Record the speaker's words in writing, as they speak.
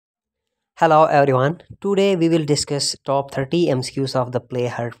Hello everyone. Today we will discuss top 30 MCQs of the play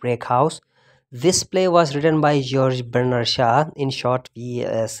Heartbreak House. This play was written by George Bernard Shaw. In short, we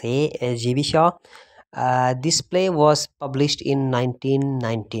say GB Shaw. This play was published in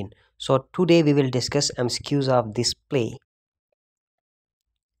 1919. So today we will discuss MCQs of this play.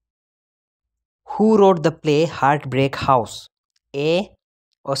 Who wrote the play Heartbreak House? A.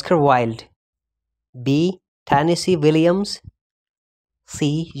 Oscar Wilde. B. Tennessee Williams.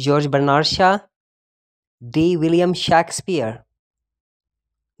 C. George Bernard Shaw. D. William Shakespeare.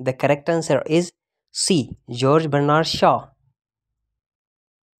 The correct answer is C. George Bernard Shaw.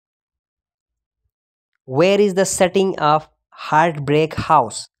 Where is the setting of Heartbreak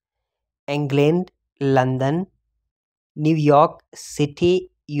House? England, London, New York City,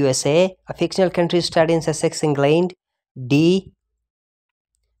 USA, a fictional country studied in Sussex, England. D.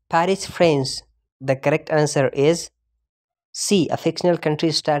 Paris, France. The correct answer is C. A fictional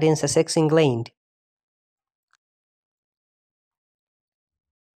country studied in Sussex, England.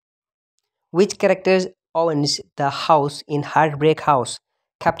 Which character owns the house in Heartbreak House?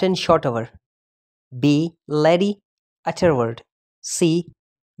 Captain Shotover. B. Lady Utterword. C.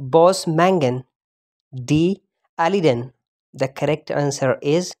 Boss Mangan. D. Aliden. The correct answer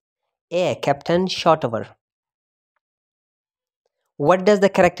is A. Captain Shotover. What does the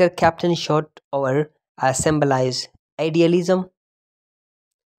character Captain Shotover symbolize? Idealism,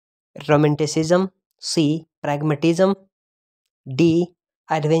 romanticism, C. Pragmatism, D.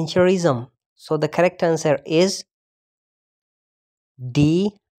 Adventurism. So the correct answer is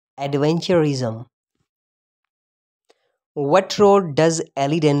D. Adventurism. What role does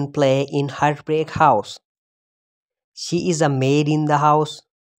Aliden play in Heartbreak House? She is a maid in the house.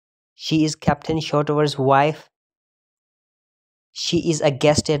 She is Captain Shotover's wife. She is a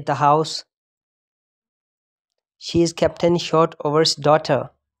guest at the house. She is Captain Shotover's daughter.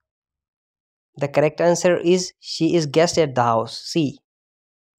 The correct answer is she is guest at the house. C.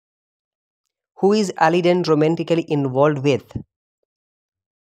 Who is Aliden romantically involved with?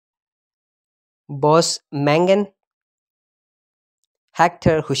 Boss Mangan,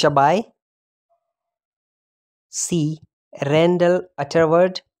 Hector Hushabye, C. Randall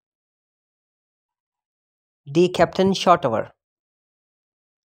Utterword, D. Captain Shotover.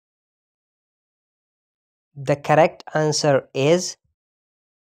 The correct answer is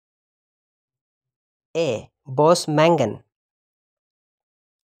A. Boss Mangan.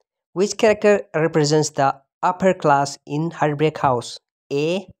 Which character represents the upper class in Heartbreak House?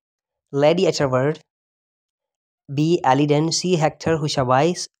 A. Lady Utterword, B. Aliden, C. Hector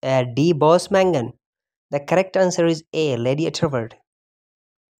Hushabye, D. Boss Mangan. The correct answer is A. Lady Utterword.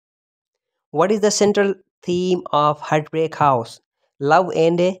 What is the central theme of Heartbreak House? Love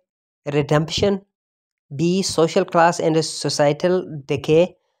and redemption, B. Social class and societal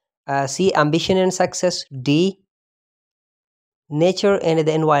decay, C. Ambition and success, D. Nature and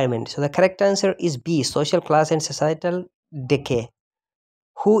the environment. So the correct answer is B. Social class and societal decay.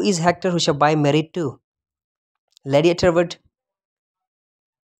 Who is Hector Hushabye married to? Lady Utterword,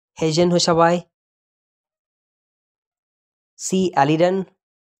 Hazen Hushabye, C. Aliden,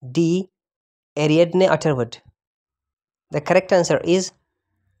 D. Ariadne Utterword. The correct answer is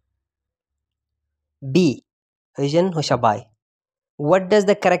B. Hazen Hushabye. What does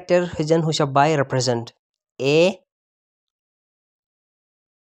the character Hazen Hushabye represent? A.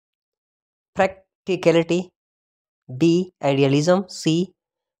 Practicality, B. Idealism, C.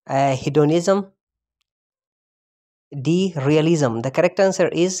 Hedonism, D. Realism. The correct answer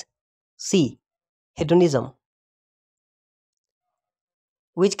is C. Hedonism.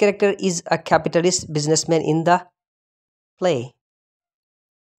 Which character is a capitalist businessman in the play?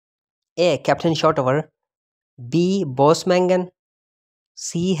 A. Captain Shotover, B. Boss Mangan,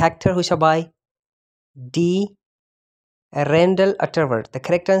 C. Hector Hushabye, D. Randall Utterword. The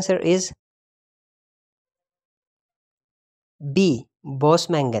correct answer is B. Boss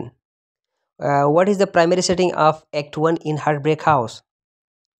Mangan. What is the primary setting of Act 1 in Heartbreak House?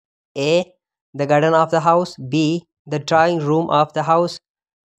 A. The garden of the house, B. The drawing room of the house,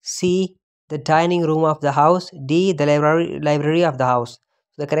 C. The dining room of the house, D. The library of the house.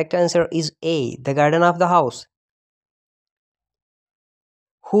 The correct answer is A. The garden of the house.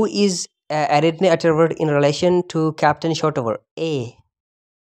 Who is Ariadne Utterword in relation to Captain Shotover? A.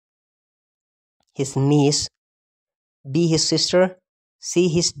 His niece, B. His sister, C.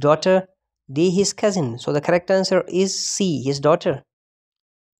 His daughter, D. His cousin. So the correct answer is C. His daughter.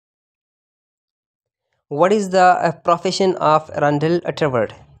 What is the profession of Randall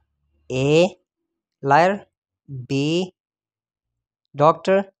Utterword? A. Liar, B.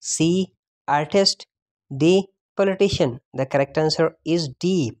 Doctor, C. Artist, D. Politician. The correct answer is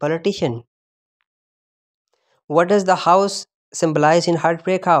D. Politician. What does the house symbolize in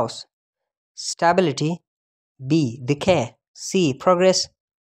Heartbreak House? Stability. B. Decay. C. Progress.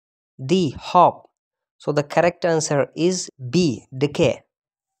 D. Hope. So the correct answer is B. Decay.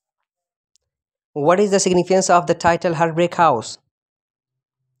 What is the significance of the title Heartbreak House?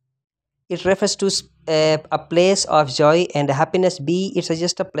 It refers to a place of joy and happiness. B. It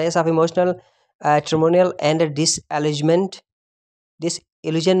suggests a place of emotional turmoil and disillusionment.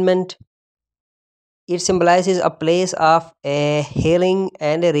 It symbolizes a place of healing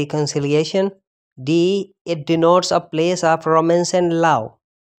and reconciliation. D. It denotes a place of romance and love.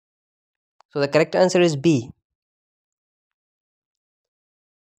 So the correct answer is B.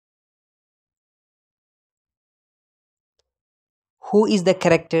 Who is the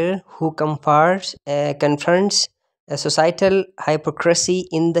character who confronts a societal hypocrisy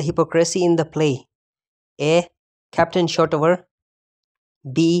in the play? A. Captain Shotover.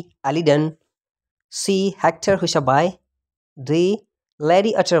 B. Alidan. C. Hector Hushabai. D.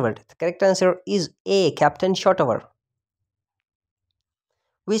 Lady Utterword. The correct answer is A. Captain Shotover.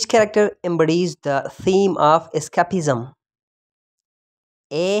 Which character embodies the theme of escapism?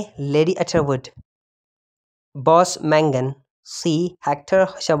 A. Lady Utterword. Boss Mangan. C. Hector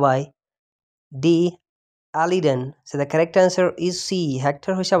Hushabai. D. Alidan. So the correct answer is C.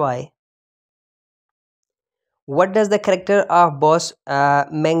 Hector Hushabai. What does the character of Boss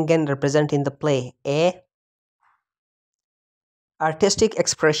Mangan represent in the play? A. Artistic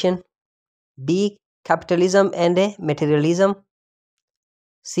expression. B. Capitalism and materialism.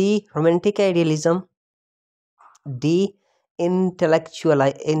 C. Romantic idealism. D.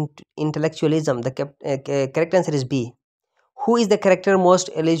 Intellectualism. The correct answer is B. Who is the character most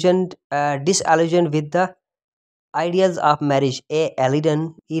disillusioned with the ideas of marriage? A.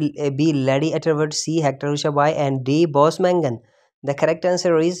 Alidan. B. Lady Utterword. C. Hector Hushabai. And D. Boss Mangan. The correct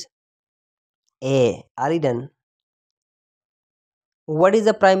answer is A. Alidan. What is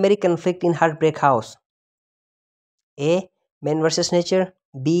the primary conflict in Heartbreak House? A. Man versus nature.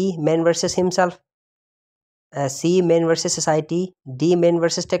 B. Man versus himself. C. Man versus society. D. Man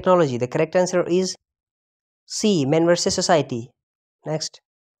versus technology. The correct answer is C. Man versus society. Next.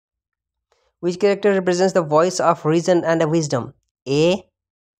 Which character represents the voice of reason and wisdom? A.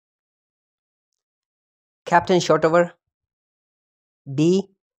 Captain Shotover. B.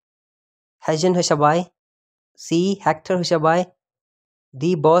 Hajan Hushabai. C. Hector Hushabai.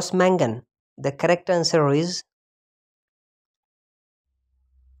 D. Boss Mangan. The correct answer is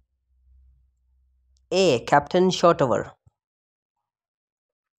A. Captain Shotover.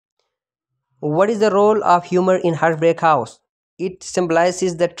 What is the role of humor in Heartbreak House? It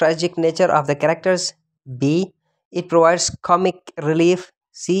symbolizes the tragic nature of the characters. B. It provides comic relief.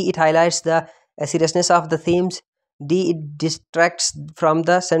 C. It highlights the seriousness of the themes. D. It distracts from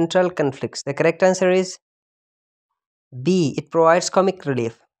the central conflicts. The correct answer is B. It provides comic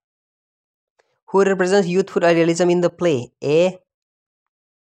relief. Who represents youthful idealism in the play? A.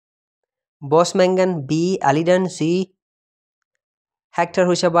 Boss Mangan. B. Alidan. C. Hector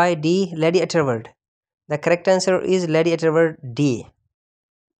Hushabai. D. Lady Utterword. The correct answer is Lady Utterword. D.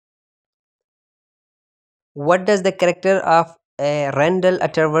 What does the character of Randall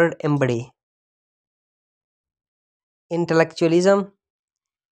Utterword embody? Intellectualism,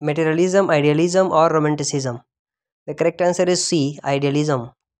 materialism, idealism, or romanticism? The correct answer is C.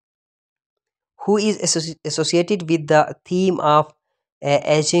 Idealism. Who is associated with the theme of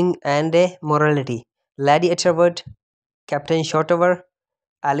aging and morality? Lady Utterword, Captain Shotover,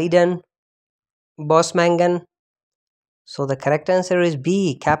 Alidan, Boss Mangan. So the correct answer is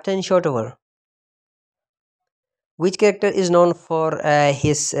B. Captain Shotover. Which character is known for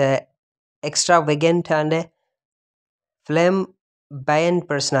his extravagant and flamboyant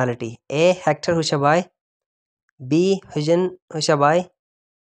personality? A. Hector Hushabai. B. Hujan Hushabai.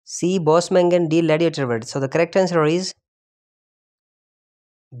 C. Boss Mangan. D. Lady Utterword. So the correct answer is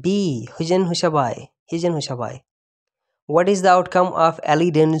B. Hujan Hushabai. Hujan Hushabai. What is the outcome of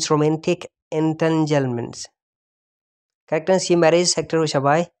Alidan's romantic entanglements? Correct answer: she marries Hector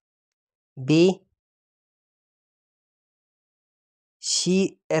Hushabai. B.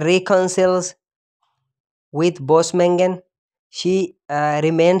 She reconciles with Boss Mangan. She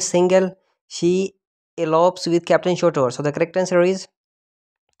remains single. She elopes with Captain Shotor. So the correct answer is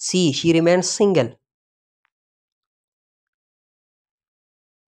C. She remains single.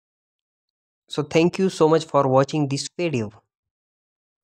 So thank you so much for watching this video.